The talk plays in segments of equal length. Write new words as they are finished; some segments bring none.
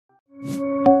So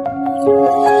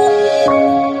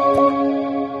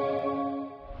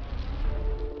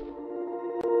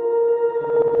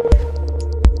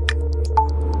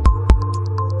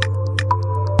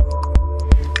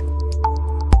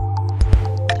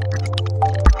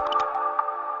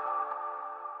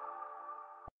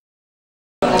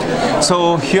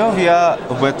here we are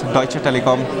with Deutsche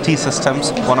Telekom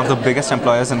T-Systems, one of the biggest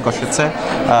employers in Kosice.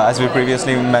 As we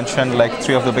previously mentioned, like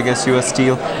 3 of the biggest US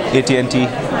Steel, AT&T,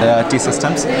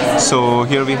 T-Systems. So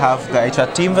here we have the HR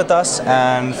team with us,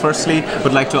 and firstly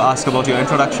would like to ask about your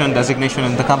introduction, designation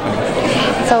in the company.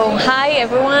 So hi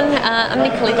everyone, I'm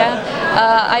Nicolita.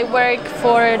 I work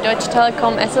for Deutsche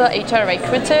Telekom as a HR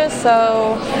recruiter,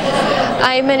 so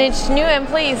I manage new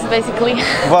employees basically.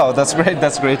 Wow, that's great,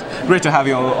 that's great. Great to have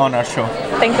you on our show.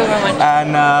 Thank you very much.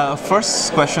 And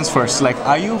first questions first, like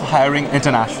are you hiring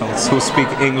internationals who speak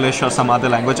English or some other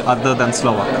language other than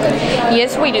Slovak?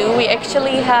 Yes, we do. We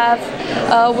actually have,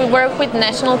 we work with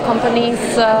national companies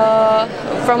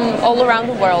from all around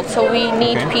the world, so we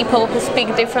need people who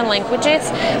speak different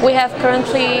languages. We have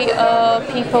currently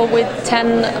people with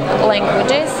 10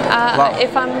 languages, wow.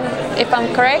 if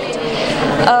I'm correct,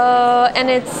 and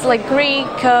it's like Greek,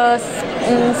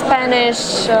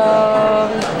 Spanish,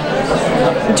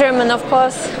 German, of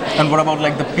course. And what about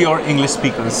like the pure English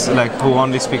speakers, like who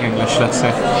only speak English, let's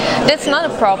say? That's not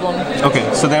a problem. Okay,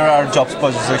 so there are job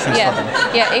positions for them.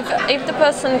 Yeah, if the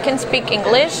person can speak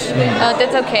English,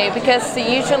 that's okay, because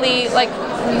usually like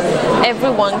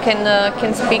everyone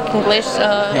can speak English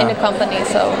in a company,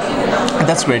 so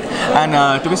that's great. And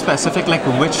to be specific, like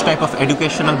which type of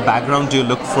educational background do you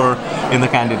look for in the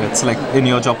candidates, like in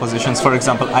your job positions? For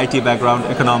example, IT background,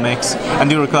 economics, and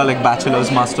do you require like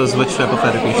bachelor's, master's, which type of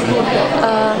education?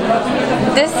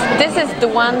 This is the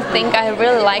one thing I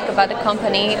really like about the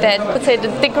company, that would say the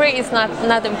degree is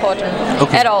not important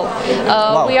at all.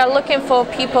 Wow. We are looking for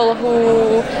people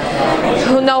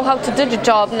who know how to do the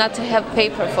job, not to have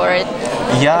paper for it.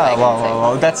 Yeah,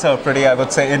 wow. That's a pretty, I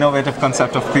would say, innovative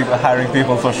concept of people hiring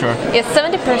people for sure. Yes,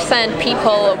 70%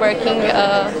 people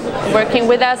working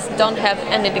with us don't have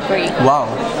any degree. Wow.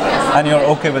 And you're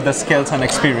okay with the skills and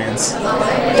experience?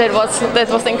 That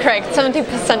was incorrect.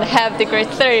 70% have degree,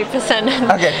 30%.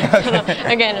 Okay.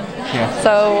 Again. Yeah.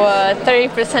 So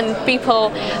 30%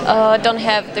 people don't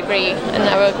have degree in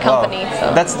our company.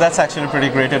 Wow. So that's actually pretty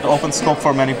great. It opens scope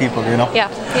for many people, you know. Yeah.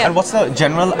 And what's the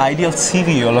general ideal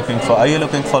CV you're looking for? Are you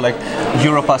looking for like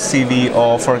Europass CV,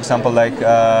 or for example like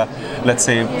let's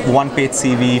say one-page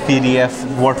CV, PDF,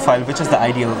 Word file? Which is the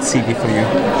ideal CV for you?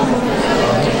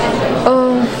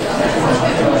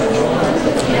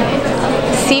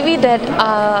 CV that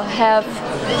have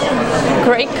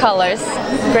great colors,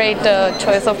 great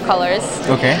choice of colors.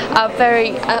 Okay.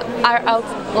 Are out,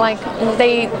 like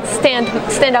they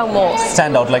stand out more.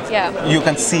 Stand out, like you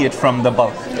can see it from the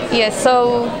bulk. Yes.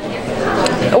 So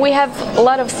we have a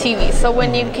lot of CVs, so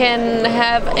when you can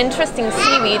have interesting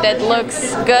CV that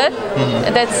looks good,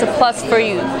 that's a plus for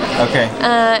you. Okay.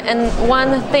 And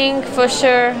one thing for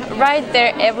sure, write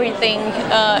there everything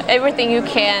you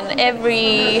can,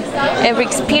 every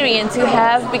experience you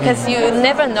have, because you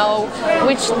never know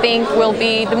which thing will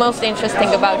be the most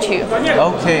interesting about you.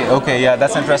 Okay, yeah,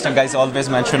 that's interesting. Guys, always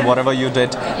mention whatever you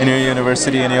did in your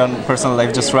university, in your personal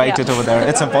life, just write it over there.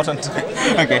 It's important.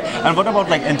 Okay, and what about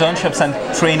like internships and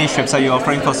traineeships? Are you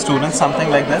offering for students something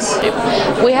like this?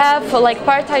 We have like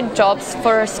part-time jobs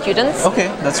for students. Okay,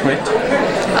 that's great.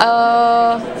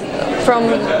 From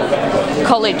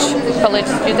college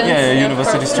students. Yeah,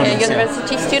 university students.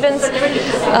 University students.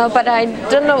 But I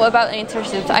don't know about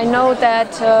internships. I know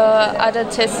that other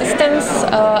systems,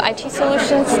 IT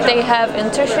solutions, they have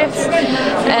internships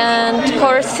and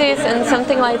courses and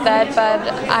something like that. But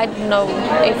I don't know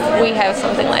if we have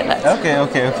something like that.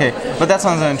 Okay. But that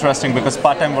sounds interesting, because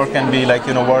part-time work can be like,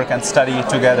 you know, work and study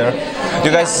together.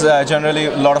 You guys generally,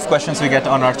 a lot of questions we get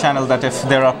on our channel that if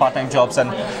there are part-time jobs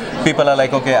and people are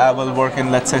like, okay, I will work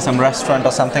in, let's say, some restaurant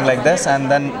or something like this,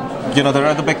 and then, you know, there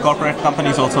are the big corporate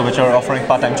companies also which are offering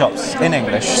part-time jobs in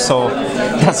English, so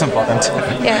that's important.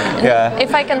 Yeah.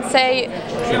 If I can say,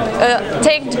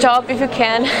 take the job if you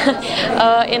can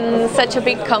in such a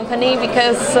big company,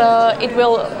 because it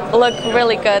will look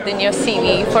really good in your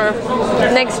CV for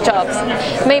next jobs.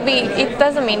 Maybe it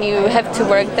doesn't mean you have to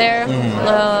work there,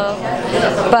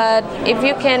 but if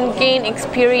you can gain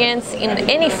experience in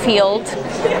any field,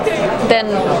 then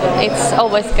it's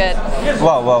always good.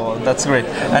 Wow, that's great.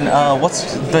 And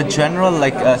what's the general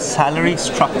salary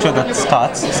structure that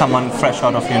starts someone fresh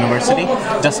out of university,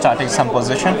 just starting some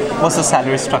position? What's the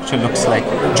salary structure looks like?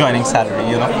 Joining salary,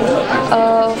 you know?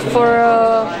 For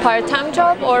a part-time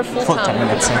job or full-time? Full-time,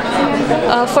 let's say.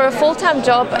 For a full-time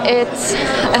job, it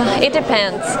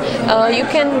depends. You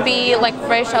can be like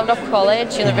fresh out of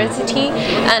college, university,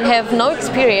 and have no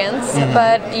experience,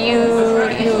 but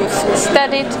you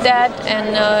studied that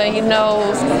and you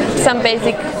know some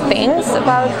basic things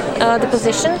about the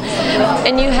position,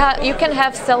 and you can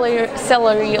have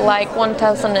salary like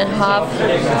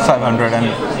 1,500 and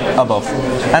above,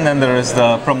 and then there is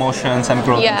the promotions and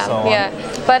growth and so on. Yeah.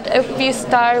 But if you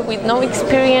start with no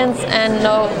experience and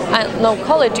no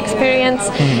college experience,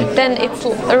 then it's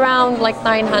around like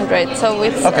 900, so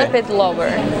it's a bit lower.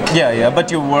 Yeah,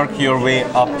 but you work your way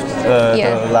up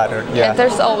the ladder. Yeah, and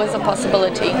there's always a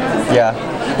possibility. Yeah,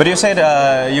 but you said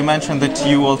you mentioned that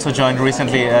you also joined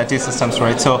recently T-Systems,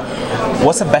 right? So,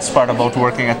 what's the best part about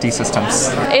working at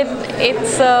T-Systems?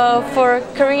 It's for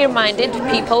career-minded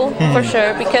people for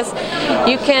sure, because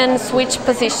you can switch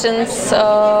positions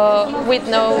with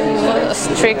no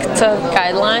strict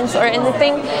guidelines or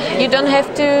anything. You don't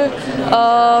have to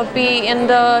be in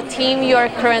the team you are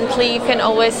currently. You can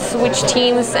always switch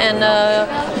teams and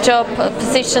job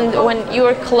position. When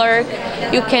you're a clerk,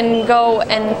 you can go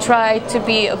and try to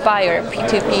be a buyer,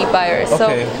 P2P buyer. So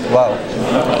wow.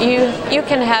 You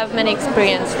can have many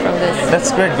experience from this.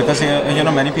 That's great, because you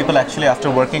know many people actually after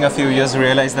working a few years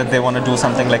realize that they want to do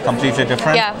something like completely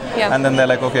different. Yeah. And then they're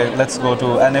like, okay, let's go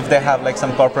to, and if they have like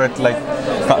some corporate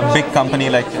big company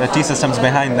like T-Systems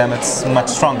behind them, it's much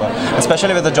stronger.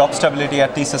 Especially with the job stability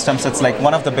at T-Systems, it's like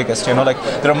one of the biggest, you know, like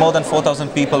there are more than 4,000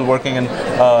 people working in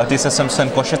T-Systems in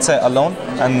Kosice alone,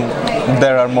 and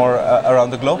there are more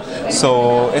around the globe.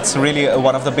 So it's really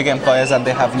one of the big employers, and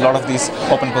they have a lot of these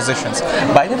open positions.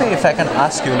 By the way, if I can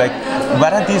ask you, like,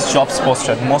 where are these jobs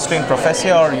posted? Mostly in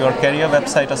Profesia or your career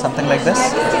website or something like this?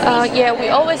 Yeah, we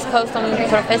always post on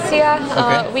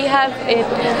Profesia. We have it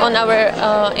on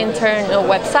our internal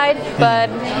website, but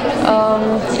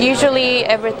usually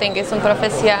everything is on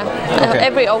Profesia.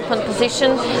 Every open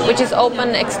position which is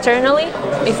open externally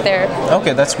is there.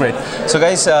 Okay, that's great. So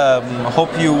guys, hope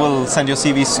you will send your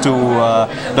CVs to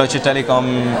Deutsche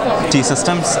Telekom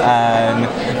T-Systems, and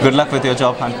good luck with your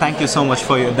job, and thank you so much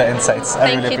for the insights.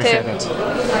 I really appreciate it.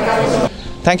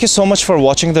 Thank you so much for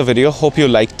watching the video. Hope you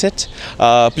liked it.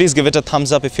 Please give it a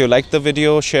thumbs up if you liked the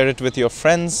video, share it with your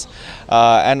friends,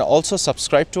 and also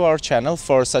subscribe to our channel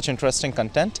for such interesting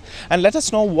content. And let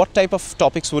us know what type of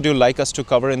topics would you like us to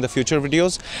cover in the future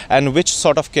videos, and which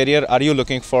sort of career are you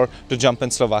looking for to jump in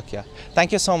Slovakia.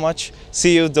 Thank you so much.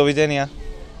 See you. Do widzenia.